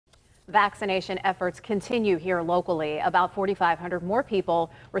Vaccination efforts continue here locally. About 4,500 more people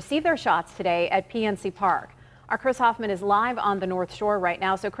received their shots today at PNC Park. Our Chris Hoffman is live on the North Shore right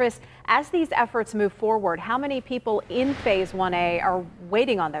now. So Chris, as these efforts move forward, how many people in Phase 1A are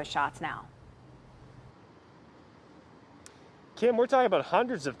waiting on those shots now? Kim, we're talking about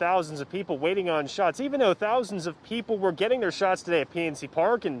hundreds of thousands of people waiting on shots, even though thousands of people were getting their shots today at PNC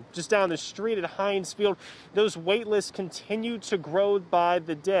Park and just down the street at Heinz Field. Those wait lists continue to grow by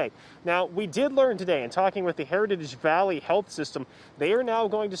the day. Now, we did learn today in talking with the Heritage Valley Health System, they are now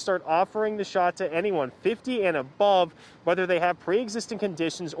going to start offering the shot to anyone 50 and above, whether they have pre-existing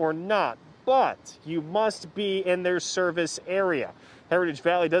conditions or not. But you must be in their service area. Heritage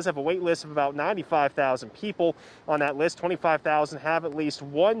Valley does have a wait list of about 95,000 people. On that list, 25,000 have at least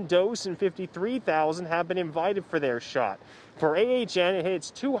one dose and 53,000 have been invited for their shot. For AHN, it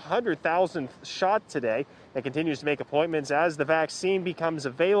hits 200,000th shot today. It continues to make appointments as the vaccine becomes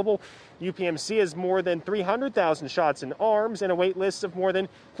available. UPMC has more than 300,000 shots in arms and a wait list of more than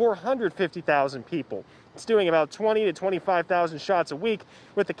 450,000 people. It's doing about 20 to 25,000 shots a week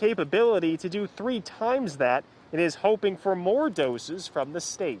with the capability to do 3 times that. It is hoping for more doses from the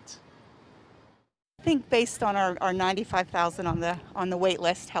state. I think based on our 95,000 on the wait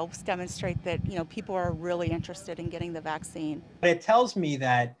list helps demonstrate that people are really interested in getting the vaccine. It tells me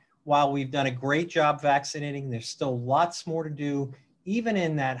that while we've done a great job vaccinating, there's still lots more to do, even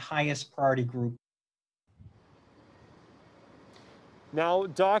in that highest priority group. Now,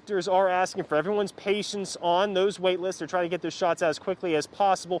 doctors are asking for everyone's patience on those wait lists. They're trying to get those shots as quickly as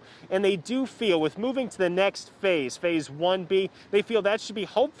possible. And they do feel with moving to the next phase, Phase 1B, they feel that should be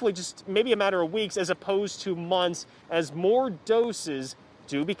hopefully just maybe a matter of weeks as opposed to months as more doses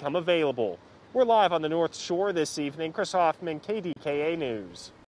do become available. We're live on the North Shore this evening. Chris Hoffman, KDKA News.